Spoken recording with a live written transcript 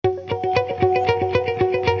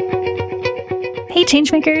Hey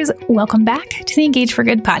Changemakers, welcome back to the Engage for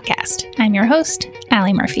Good podcast. I'm your host,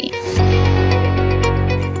 Allie Murphy.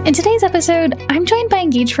 In today's episode, I'm joined by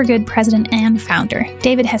Engage for Good president and founder,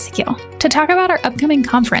 David Hesekiel, to talk about our upcoming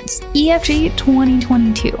conference, EFG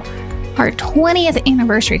 2022, our 20th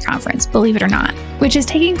anniversary conference, believe it or not, which is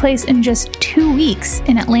taking place in just 2 weeks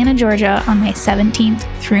in Atlanta, Georgia on May 17th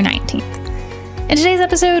through 19th. In today's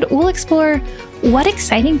episode, we'll explore what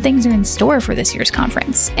exciting things are in store for this year's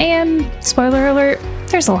conference. And spoiler alert,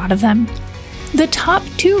 there's a lot of them. The top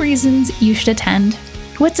 2 reasons you should attend,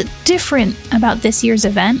 what's different about this year's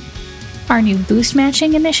event, our new boost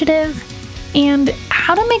matching initiative, and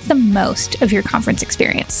how to make the most of your conference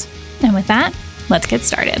experience. And with that, let's get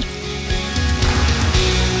started.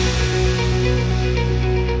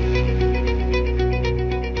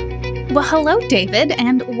 Well, hello, David,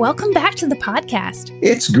 and welcome back to the podcast.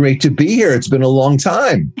 It's great to be here. It's been a long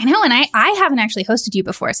time. I know, and I haven't actually hosted you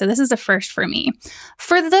before, so this is a first for me.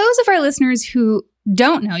 For those of our listeners who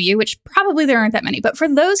don't know you, which probably there aren't that many, but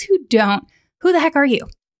for those who don't, who the heck are you?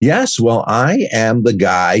 Yes, well, I am the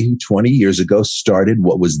guy who 20 years ago started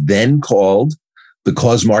what was then called the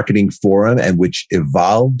Cause Marketing Forum, and which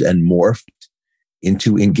evolved and morphed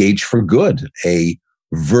into Engage for Good, a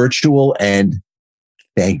virtual and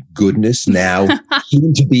thank goodness now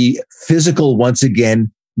soon to be physical once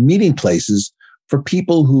again meeting places for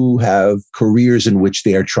people who have careers in which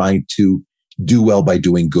they are trying to do well by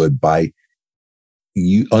doing good, by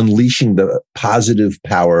unleashing the positive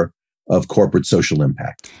power of corporate social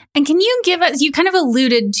impact. And can you give us, you kind of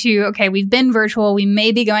alluded to, okay, we've been virtual, we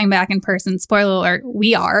may be going back in person, spoiler alert,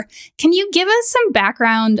 we are. Can you give us some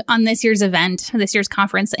background on this year's event, this year's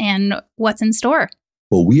conference, and what's in store?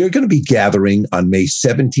 Well, we are going to be gathering on May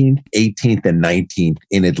 17th, 18th, and 19th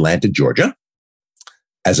in Atlanta, Georgia,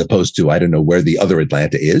 as opposed to, I don't know where the other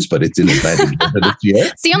Atlanta is, but it's in Atlanta, Georgia this year.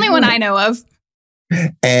 It's the only one I know of.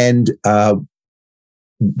 And the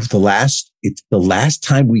last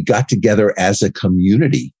time we got together as a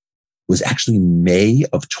community was actually May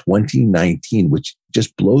of 2019, which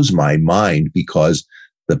just blows my mind because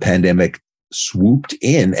the pandemic swooped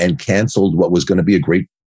in and canceled what was going to be a great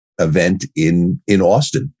event in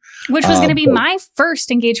Austin. Which was going to be my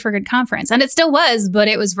first Engage for Good conference. And it still was, but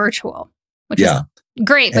it was virtual, which was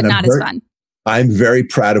great, but not as fun. I'm very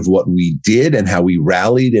proud of what we did and how we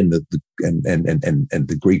rallied and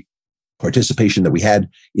the great participation that we had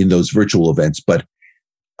in those virtual events. But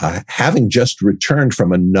having just returned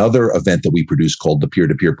from another event that we produced called the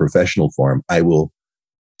Peer-to-Peer Professional Forum, I will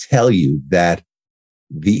tell you that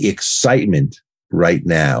the excitement right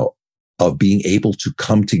now of being able to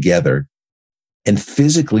come together and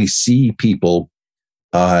physically see people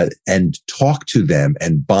and talk to them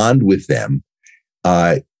and bond with them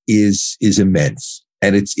is immense.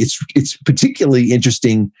 And it's particularly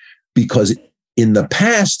interesting because in the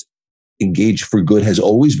past, Engage for Good has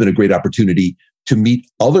always been a great opportunity to meet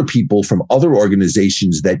other people from other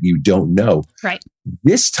organizations that you don't know. Right.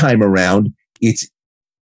 This time around, it's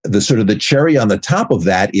the cherry on the top of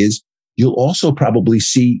that is you'll also probably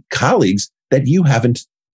see colleagues that you haven't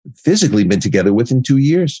physically been together with in 2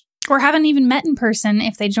 years. Or haven't even met in person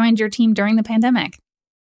if they joined your team during the pandemic.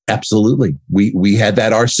 Absolutely. We had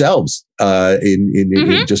that ourselves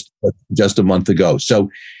in just a month ago. So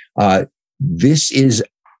this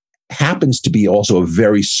happens to be also a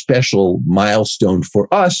very special milestone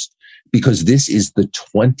for us because this is the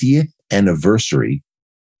 20th anniversary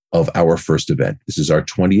of our first event. This is our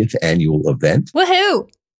 20th annual event. Woohoo!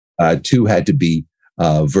 2 had to be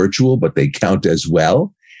virtual, but they count as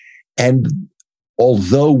well. And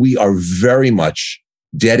although we are very much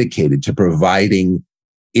dedicated to providing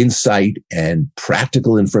insight and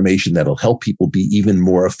practical information that'll help people be even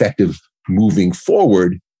more effective moving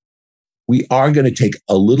forward, we are going to take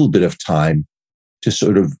a little bit of time to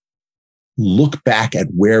sort of look back at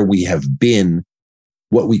where we have been,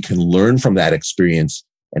 what we can learn from that experience,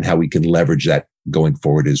 and how we can leverage that going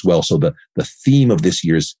forward as well. So the theme of this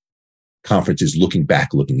year's conference is looking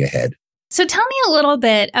back, looking ahead. So tell me a little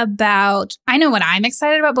bit about, I know what I'm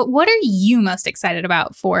excited about, but what are you most excited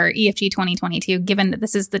about for EFG 2022, given that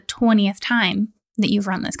this is the 20th time that you've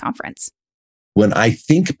run this conference? When I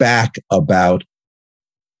think back about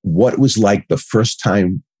what it was like the first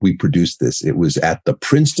time we produced this, it was at the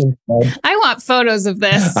Princeton Club. I want photos of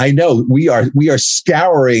this. I know we are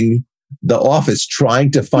scouring the office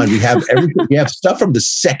trying to find, we have everything. We have stuff from the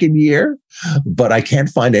second year, but I can't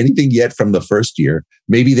find anything yet from the first year.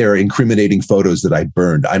 Maybe there are incriminating photos that I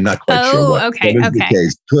burned. I'm not quite sure what okay. the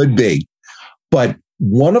case. Could be. But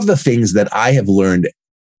one of the things that I have learned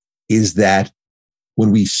is that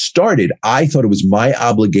when we started, I thought it was my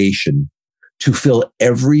obligation to fill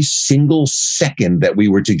every single second that we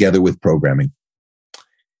were together with programming.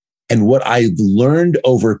 And what I learned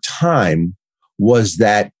over time was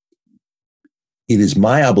that it is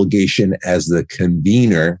my obligation as the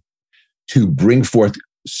convener to bring forth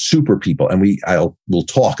super people. And we'll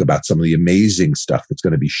talk about some of the amazing stuff that's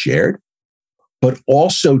going to be shared, but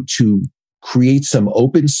also to create some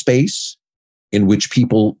open space in which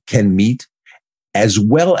people can meet, as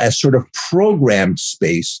well as sort of programmed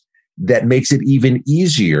space that makes it even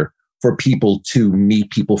easier for people to meet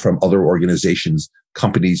people from other organizations,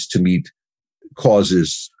 companies to meet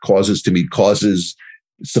causes to meet causes,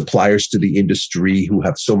 suppliers to the industry who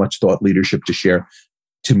have so much thought leadership to share,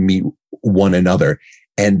 to meet one another.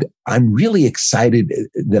 And I'm really excited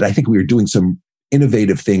that I think we are doing some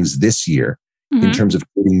innovative things this year in terms of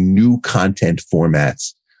creating new content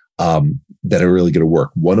formats that are really going to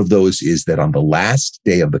work. One of those is that on the last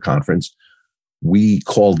day of the conference, we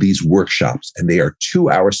call these workshops, and they are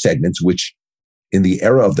 2-hour segments, which in the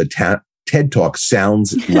era of the TED Talk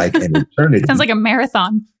sounds like an eternity. Sounds like a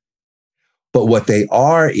marathon. But what they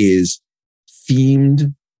are is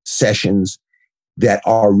themed sessions that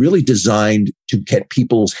are really designed to get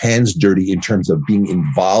people's hands dirty in terms of being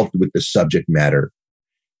involved with the subject matter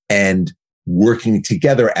and working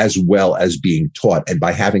together as well as being taught. And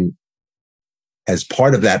by having, as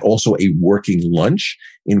part of that, also a working lunch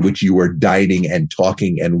in which you are dining and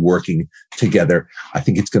talking and working together, I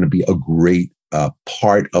think it's going to be a great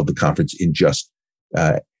part of the conference in just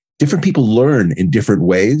different people learn in different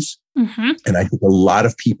ways. And I think a lot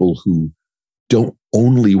of people who don't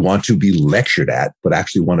only want to be lectured at, but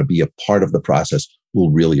actually want to be a part of the process will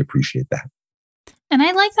really appreciate that. And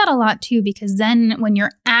I like that a lot too, because then when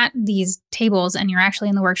you're at these tables and you're actually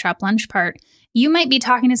in the workshop lunch part, you might be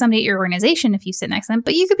talking to somebody at your organization if you sit next to them,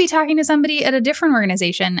 but you could be talking to somebody at a different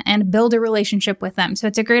organization and build a relationship with them. So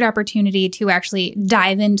it's a great opportunity to actually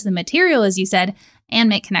dive into the material, as you said, and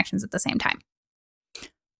make connections at the same time.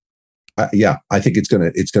 Yeah, I think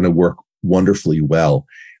it's gonna work wonderfully well.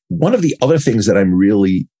 One of the other things that I'm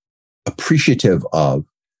really appreciative of,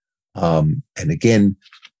 and again,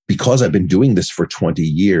 because I've been doing this for 20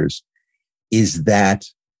 years, is that,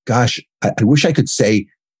 gosh, I wish I could say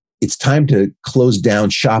it's time to close down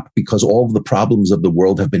shop because all of the problems of the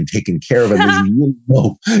world have been taken care of, and there's really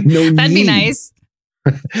no That'd need be nice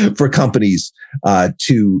for companies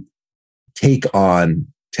to take on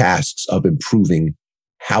tasks of improving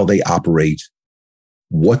how they operate,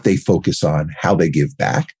 what they focus on, how they give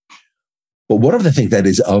back. But one of the things that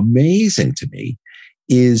is amazing to me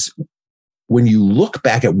is when you look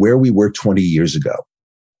back at where we were 20 years ago.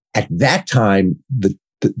 At that time, the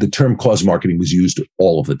term cause marketing was used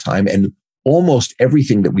all of the time, and almost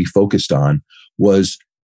everything that we focused on was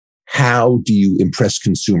how do you impress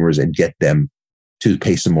consumers and get them to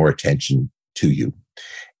pay some more attention to you.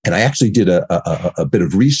 And I actually did a bit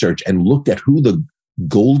of research and looked at who the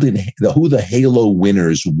Halo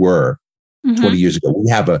winners were 20 years ago. We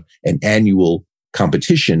have an annual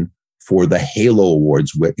competition for the Halo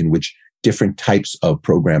Awards in which different types of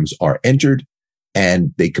programs are entered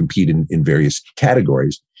and they compete in various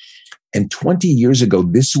categories. And 20 years ago,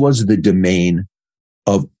 this was the domain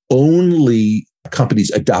of only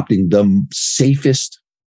companies adopting the safest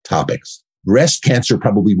topics. Breast cancer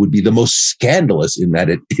probably would be the most scandalous in that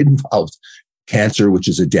it involved cancer, which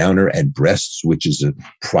is a downer, and breasts, which is a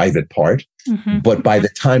private part. But by the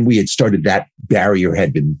time we had started, that barrier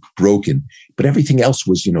had been broken. But everything else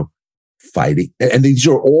was, fighting. And these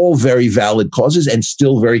are all very valid causes and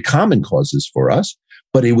still very common causes for us.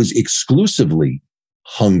 But it was exclusively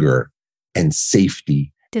hunger and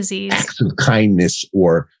safety, disease, acts of kindness,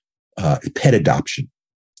 or pet adoption.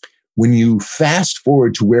 When you fast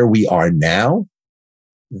forward to where we are now,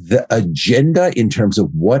 the agenda in terms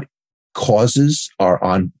of what causes are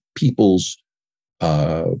on people's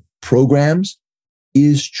programs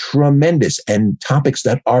is tremendous, and topics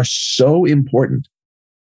that are so important,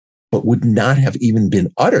 but would not have even been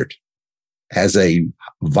uttered as a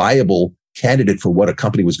viable candidate for what a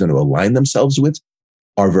company was going to align themselves with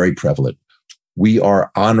are very prevalent. We are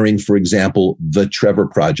honoring, for example, the Trevor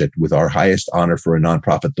Project with our highest honor for a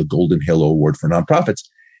nonprofit, the Golden Halo Award for Nonprofits.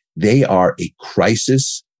 They are a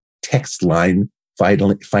crisis text line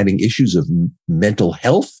fighting issues of mental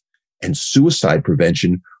health and suicide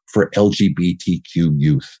prevention for LGBTQ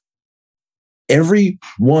youth. Every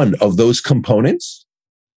one of those components,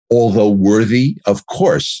 although worthy, of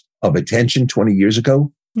course, of attention 20 years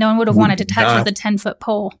ago, no one would have wanted to touch with a 10-foot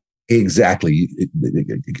pole. Exactly.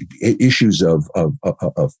 Issues of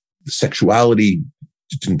sexuality,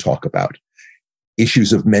 didn't talk about.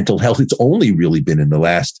 Issues of mental health. It's only really been in the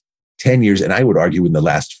last 10 years, and I would argue in the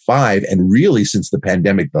last 5, and really since the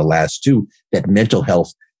pandemic, the last 2, that mental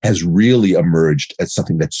health has really emerged as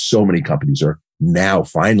something that so many companies are now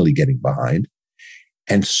finally getting behind.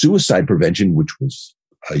 And suicide prevention, which was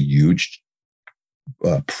a huge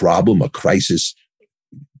problem, a crisis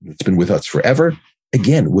that's been with us forever,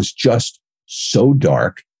 again, was just so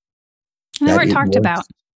dark. Never talked about.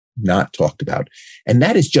 Not talked about. And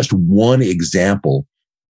that is just one example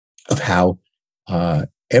of how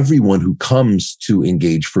everyone who comes to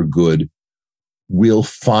Engage for Good will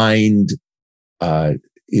find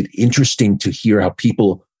it interesting to hear how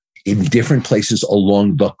people in different places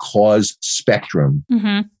along the cause spectrum.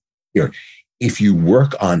 Mm-hmm. Here, if you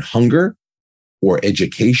work on hunger or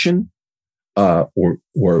education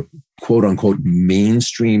or quote unquote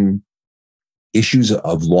mainstream issues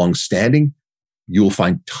of longstanding, you'll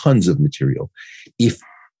find tons of material. If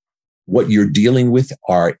what you're dealing with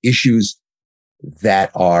are issues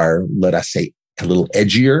that are, let us say, a little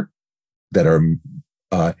edgier, that are,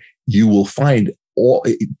 you will find all,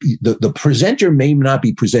 the presenter may not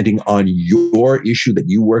be presenting on your issue that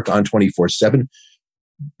you work on 24/7,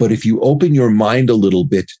 but if you open your mind a little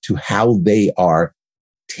bit to how they are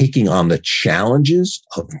taking on the challenges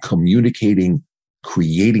of communicating,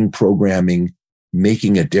 creating programming,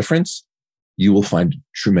 making a difference, you will find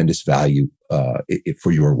tremendous value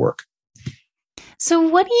for your work. So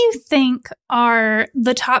what do you think are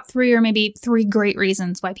the top 3 or maybe 3 great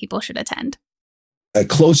reasons why people should attend? A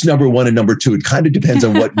close number 1 and number 2, it kind of depends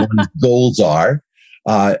on what one's goals are,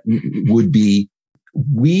 would be,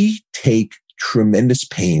 we take tremendous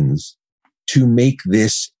pains to make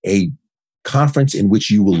this a conference in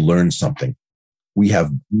which you will learn something. We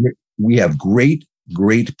have great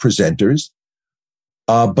presenters,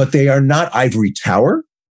 but they are not ivory tower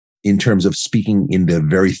in terms of speaking in the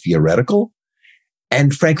very theoretical.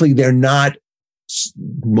 And frankly, they're not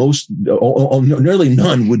nearly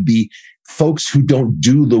none would be folks who don't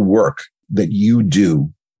do the work that you do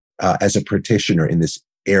as a practitioner in this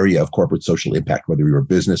area of corporate social impact, whether you're a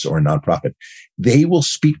business or a nonprofit. They will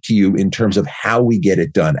speak to you in terms of how we get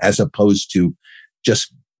it done, as opposed to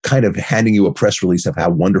just kind of handing you a press release of how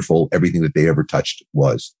wonderful everything that they ever touched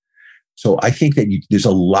was. So I think that there's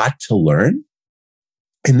a lot to learn.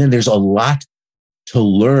 And then there's a lot to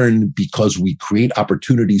learn because we create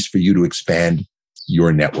opportunities for you to expand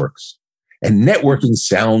your networks. And networking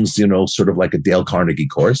sounds, sort of like a Dale Carnegie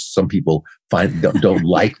course. Some people don't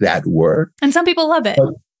like that word, and some people love it.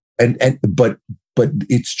 But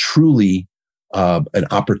it's truly an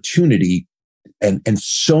opportunity, and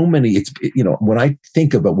so many. It's when I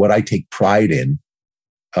think about what I take pride in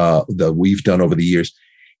that we've done over the years,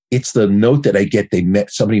 it's the note that I get.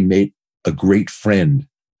 Somebody made a great friend.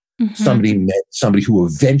 Mm-hmm. Somebody met somebody who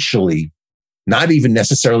eventually, not even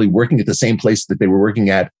necessarily working at the same place that they were working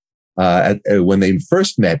at when they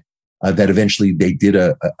first met, that eventually they did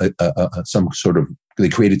they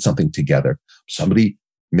created something together. Somebody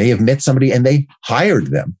may have met somebody and they hired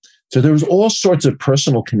them. So there was all sorts of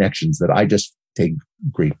personal connections that I just take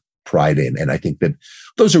great pride in. And I think that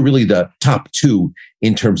those are really the top 2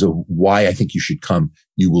 in terms of why I think you should come.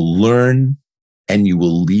 You will learn and you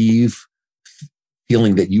will leave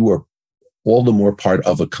feeling that you are all the more part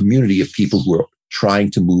of a community of people who are trying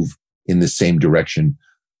to move in the same direction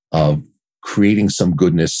of creating some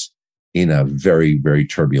goodness in a very, very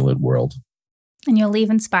turbulent world. And you'll leave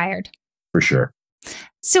inspired. For sure.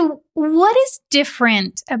 So what is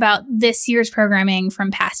different about this year's programming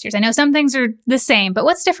from past years? I know some things are the same, but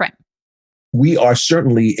what's different? We are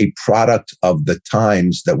certainly a product of the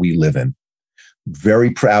times that we live in.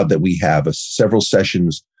 Very proud that we have several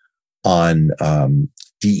sessions on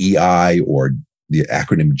DEI, or the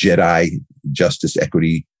acronym JEDI, Justice,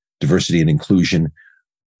 Equity, Diversity, and Inclusion.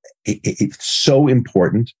 It's so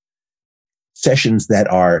important. Sessions that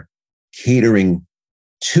are catering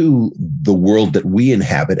to the world that we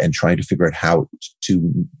inhabit and trying to figure out how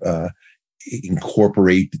to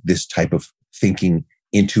incorporate this type of thinking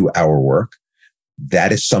into our work.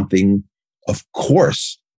 That is something, of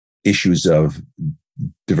course, issues of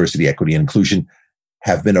diversity, equity, and inclusion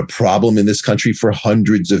have been a problem in this country for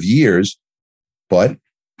hundreds of years. But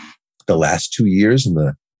the last 2 years, in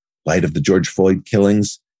the light of the George Floyd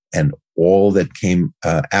killings and all that came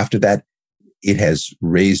after that, it has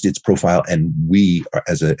raised its profile, and we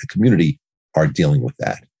as a community are dealing with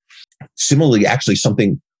that. Similarly, actually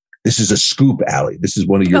this is a scoop, Allie. This is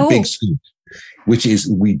one of your big scoops, which is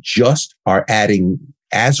we just are adding,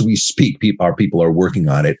 as we speak, our people are working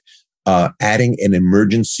on it, adding an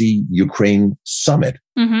emergency Ukraine summit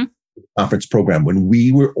conference program. When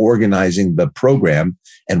we were organizing the program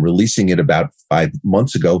and releasing it about 5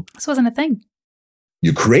 months ago, this wasn't a thing.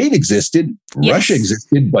 Ukraine existed, Yes. Russia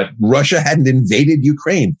existed, but Russia hadn't invaded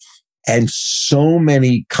Ukraine. And so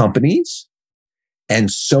many companies and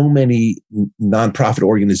so many nonprofit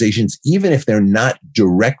organizations, even if they're not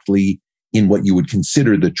directly in what you would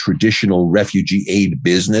consider the traditional refugee aid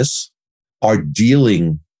business, are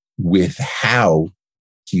dealing with how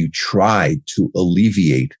do you try to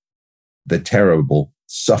alleviate the terrible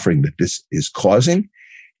suffering that this is causing.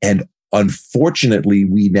 And unfortunately,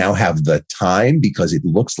 we now have the time because it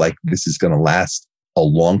looks like this is going to last a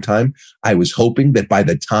long time. I was hoping that by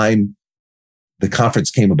the time the conference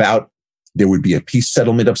came about, there would be a peace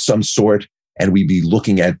settlement of some sort, and we'd be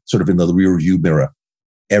looking at sort of in the rear view mirror.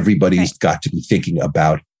 Everybody's got to be thinking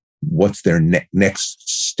about what's their next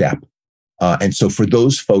step. And so for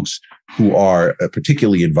those folks who are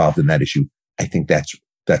particularly involved in that issue, I think that's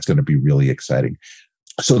going to be really exciting.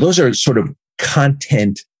 So those are sort of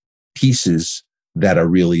content pieces that are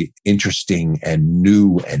really interesting and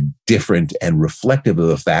new and different and reflective of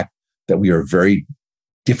the fact that we are a very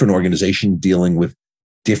different organization dealing with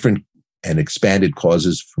different and expanded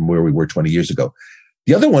causes from where we were 20 years ago.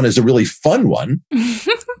 The other one is a really fun one,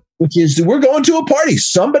 which is we're going to a party.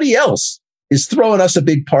 Somebody else is throwing us a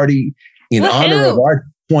big party in honor of our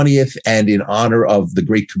 20th and in honor of the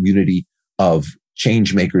great community of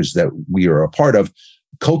change makers that we are a part of.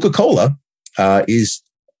 Coca-Cola is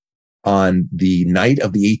on the night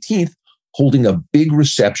of the 18th holding a big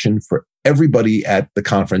reception for everybody at the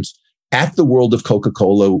conference at the World of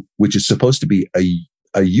Coca-Cola, which is supposed to be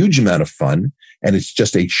a huge amount of fun. And it's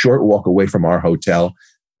just a short walk away from our hotel.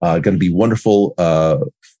 Going to be wonderful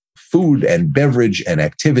food and beverage and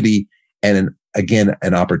activity. And again,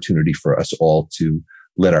 an opportunity for us all to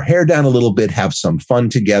let our hair down a little bit, have some fun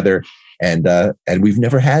together. And we've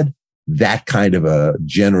never had that kind of a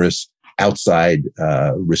generous outside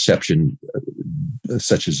reception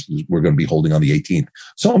such as we're going to be holding on the 18th.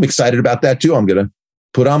 So I'm excited about that too. I'm going to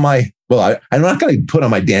put on I'm not going to put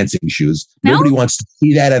on my dancing shoes. No? Nobody wants to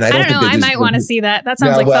see that. And I don't think I might want to see that. That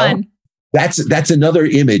sounds fun. That's another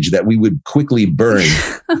image that we would quickly burn.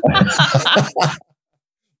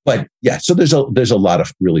 But yeah, so there's a lot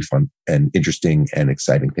of really fun and interesting and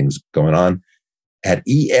exciting things going on at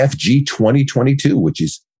EFG 2022, which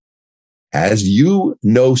is, as you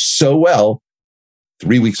know so well,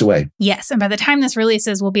 3 weeks away. Yes. And by the time this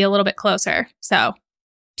releases, we'll be a little bit closer. So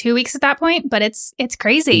 2 weeks at that point, but it's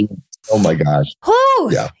crazy. Oh my gosh.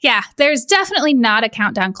 Whew. Yeah. There's definitely not a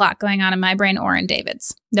countdown clock going on in my brain or in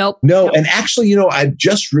David's. Nope. No. And actually, I'm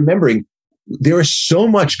just remembering there is so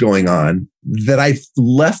much going on that I've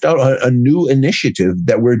left out a new initiative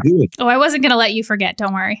that we're doing. Oh, I wasn't going to let you forget.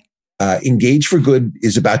 Don't worry. Engage for Good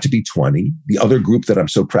is about to be 20. The other group that I'm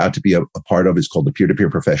so proud to be a part of is called the Peer-to-Peer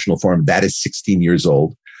Professional Forum. That is 16 years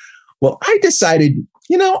old. Well, I decided,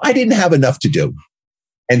 I didn't have enough to do.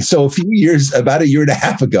 And so about a year and a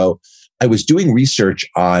half ago, I was doing research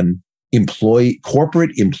on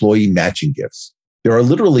corporate employee matching gifts. There are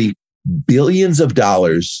literally billions of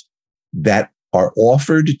dollars that are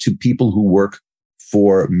offered to people who work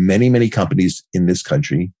for many, many companies in this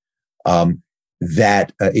country.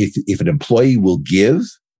 That if an employee will give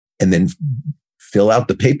and then fill out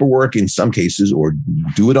the paperwork in some cases or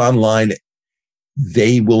do it online,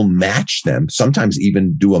 they will match them, sometimes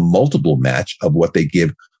even do a multiple match of what they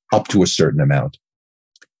give up to a certain amount.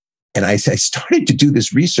 And I started to do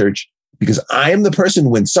this research because I am the person,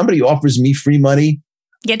 when somebody offers me free money,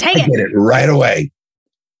 I get it right away.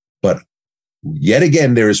 But yet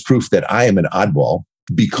again, there is proof that I am an oddball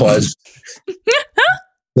because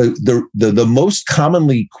the most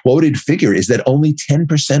commonly quoted figure is that only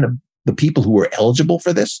 10% of the people who are eligible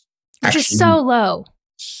for this, which is so low.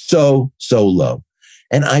 So low.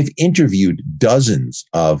 And I've interviewed dozens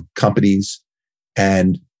of companies,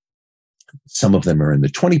 and some of them are in the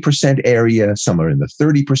 20% area, some are in the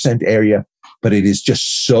 30% area, but it is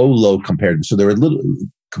just so low compared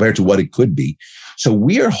to what it could be. So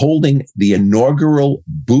we are holding the inaugural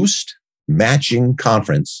Boost Matching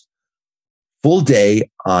Conference full day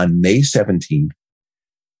on May 17th,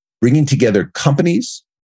 bringing together companies,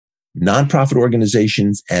 nonprofit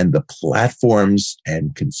organizations, and the platforms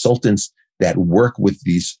and consultants that work with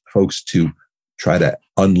these folks to try to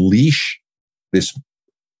unleash this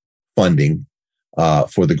funding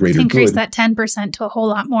for the greater good. Increase that 10% to a whole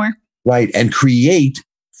lot more. Right. And create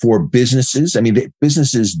for businesses. I mean,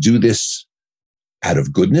 businesses do this out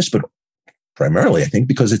of goodness, but primarily, I think,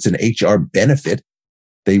 because it's an HR benefit.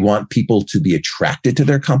 They want people to be attracted to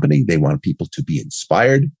their company. They want people to be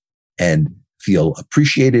inspired and feel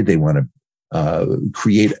appreciated. They want to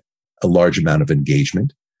create a large amount of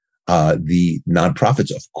engagement. The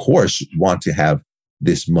nonprofits, of course, want to have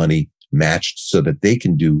this money matched so that they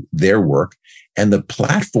can do their work. And the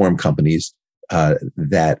platform companies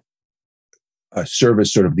that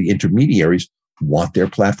service sort of the intermediaries want their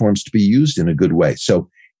platforms to be used in a good way. So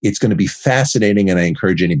it's going to be fascinating. And I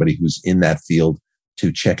encourage anybody who's in that field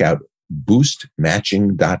to check out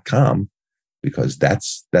boostmatching.com, because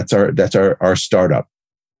that's our startup.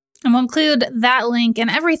 And we'll include that link and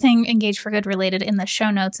everything Engage for Good related in the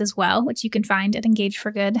show notes as well, which you can find at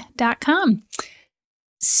engageforgood.com.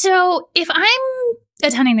 So if I'm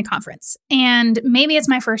attending the conference and maybe it's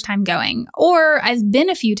my first time going, or I've been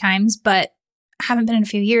a few times, but haven't been in a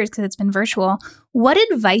few years because it's been virtual, what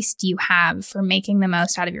advice do you have for making the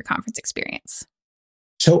most out of your conference experience?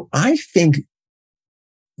 So I think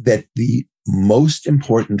that the most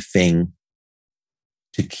important thing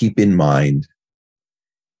to keep in mind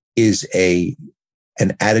is an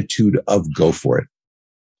attitude of go for it.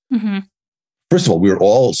 Mm-hmm. First of all, we're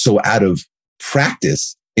all so out of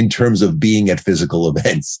practice in terms of being at physical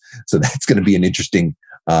events. So that's going to be an interesting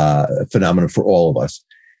phenomenon for all of us.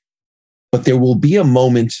 But there will be a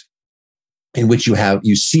moment in which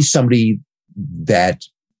you see somebody that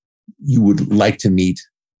you would like to meet,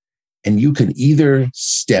 and you can either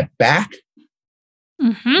step back,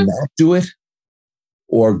 not do it,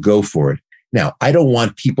 or go for it. Now, I don't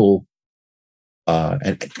want people,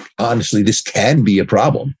 and honestly, this can be a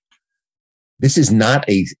problem. This is not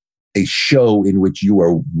a show in which you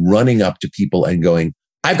are running up to people and going,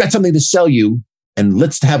 I've got something to sell you, and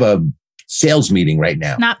let's have a sales meeting right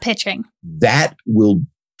now. Not pitching. That will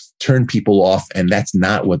turn people off, and that's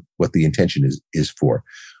not what the intention is for.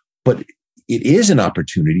 But it is an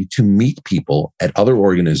opportunity to meet people at other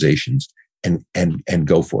organizations and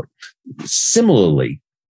go for it. Similarly,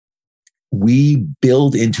 we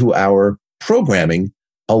build into our programming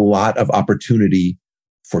a lot of opportunity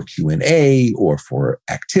for Q&A or for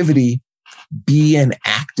activity. Be an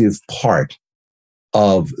active part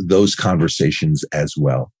of those conversations as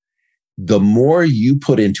well. The more you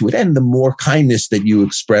put into it, and the more kindness that you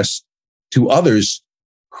express to others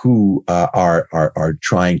who are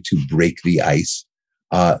trying to break the ice,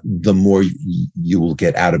 the more you will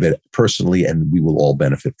get out of it personally, and we will all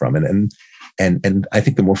benefit from it. And I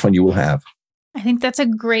think the more fun you will have. I think that's a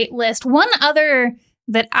great list. One other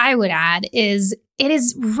that I would add is it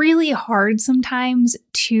is really hard sometimes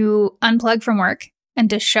to unplug from work and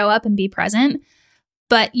to show up and be present,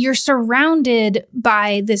 but you're surrounded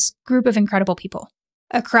by this group of incredible people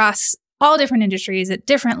across all different industries at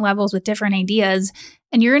different levels with different ideas,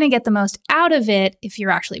 and you're going to get the most out of it if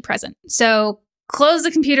you're actually present. So close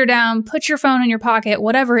the computer down, put your phone in your pocket,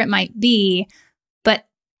 whatever it might be, but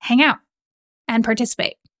hang out and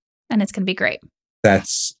participate, and it's going to be great.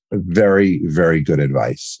 That's very, very good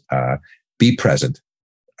advice. Be present.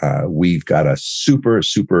 We've got a super,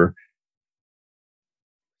 super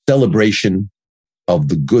celebration of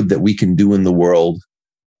the good that we can do in the world,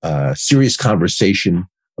 serious conversation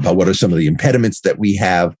about what are some of the impediments that we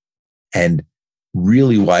have, and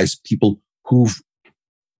really wise people who've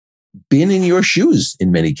been in your shoes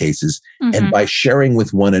in many cases. And by sharing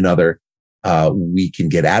with one another, we can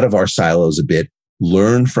get out of our silos a bit,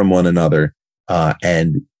 learn from one another,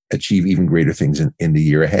 and achieve even greater things in the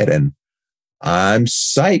year ahead. And I'm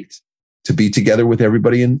psyched to be together with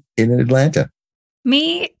everybody in Atlanta.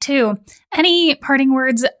 Me too. Any parting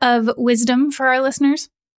words of wisdom for our listeners?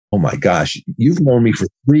 Oh my gosh, you've known me for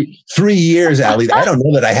three years, Allie. I don't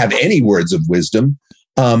know that I have any words of wisdom,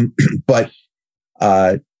 but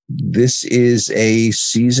this is a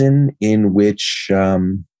season in which,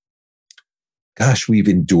 we've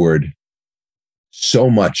endured so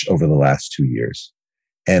much over the last 2 years.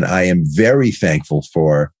 And I am very thankful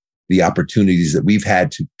for the opportunities that we've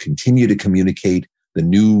had to continue to communicate, the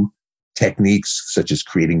new techniques, such as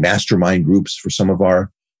creating mastermind groups for some of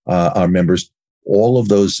our members, all of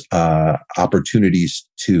those opportunities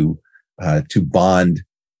to bond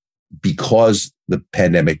because the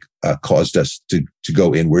pandemic caused us to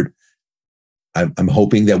go inward. I'm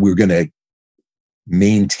hoping that we're going to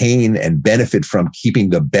maintain and benefit from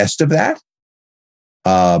keeping the best of that.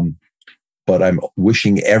 But I'm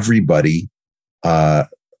wishing everybody a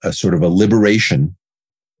sort of a liberation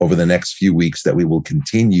over the next few weeks, that we will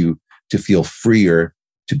continue to feel freer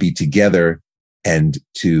to be together and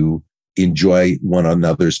to enjoy one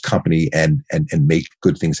another's company and make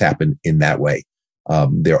good things happen in that way.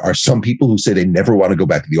 There are some people who say they never want to go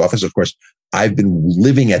back to the office. Of course, I've been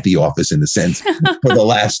living at the office in a sense for the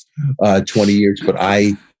last 20 years, but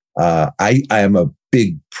I am a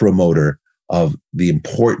big promoter of the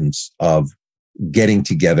importance of getting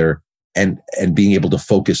together and being able to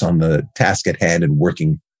focus on the task at hand and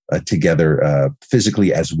working together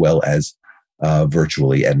physically as well as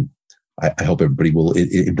virtually. And I hope everybody will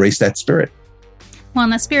embrace that spirit. Well, in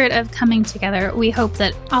the spirit of coming together, we hope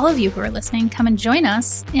that all of you who are listening come and join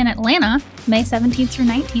us in Atlanta, May 17th through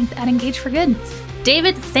 19th at Engage for Good.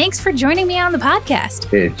 David, thanks for joining me on the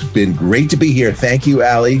podcast. It's been great to be here. Thank you,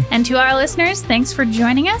 Allie. And to our listeners, thanks for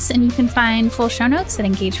joining us. And you can find full show notes at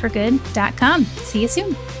engageforgood.com. See you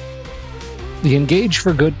soon. The Engage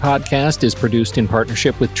for Good podcast is produced in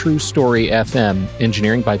partnership with True Story FM,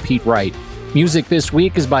 engineering by Pete Wright. Music this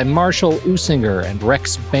week is by Marshall Usinger and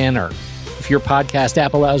Rex Banner. If your podcast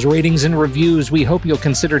app allows ratings and reviews, we hope you'll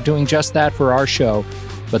consider doing just that for our show.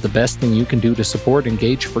 But the best thing you can do to support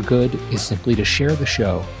Engage for Good is simply to share the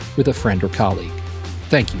show with a friend or colleague.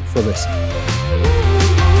 Thank you for listening.